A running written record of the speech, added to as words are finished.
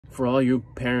For all you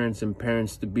parents and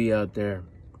parents to be out there,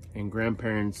 and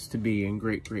grandparents to be, and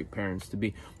great parents to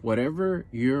be, whatever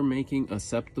you're making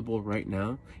acceptable right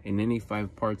now in any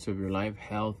 5 parts of your life: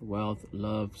 health, wealth,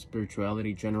 love,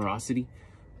 spirituality, generosity,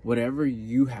 whatever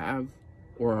you have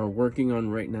or are working on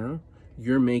right now,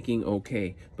 you're making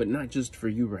okay. But not just for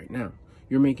you right now.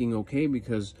 You're making okay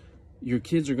because your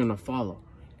kids are going to follow.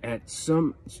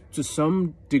 To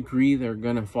some degree, they're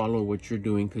going to follow what you're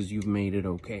doing because you've made it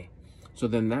okay. So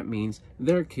then that means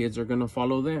their kids are going to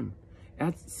follow them.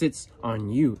 That sits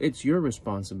on you. It's your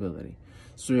responsibility.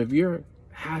 So if you're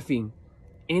having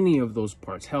any of those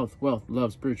parts, health, wealth,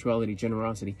 love, spirituality,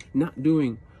 generosity, not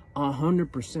doing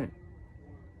 100%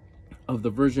 of the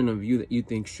version of you that you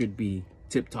think should be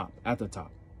tip-top, at the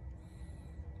top,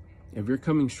 if you're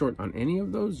coming short on any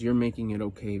of those, you're making it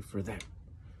okay for them,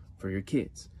 for your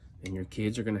kids. And your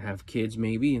kids are going to have kids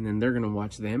maybe, and then they're going to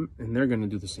watch them, and they're going to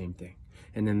do the same thing.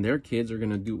 And then their kids are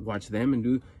going to watch them and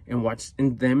do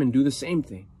the same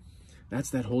thing. That's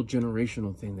that whole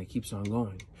generational thing that keeps on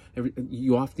going.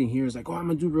 You often hear is like, oh, I'm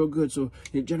going to do real good, so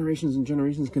generations and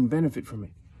generations can benefit from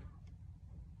it.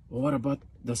 Well, what about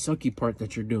the sucky part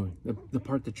that you're doing? The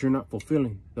part that you're not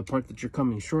fulfilling, the part that you're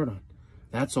coming short on?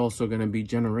 That's also going to be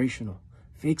generational.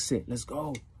 Fix it. Let's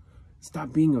go.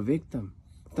 Stop being a victim.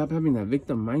 Stop having that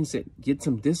victim mindset. Get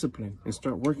some discipline and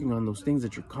start working on those things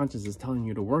that your conscience is telling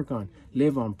you to work on.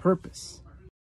 Live on purpose.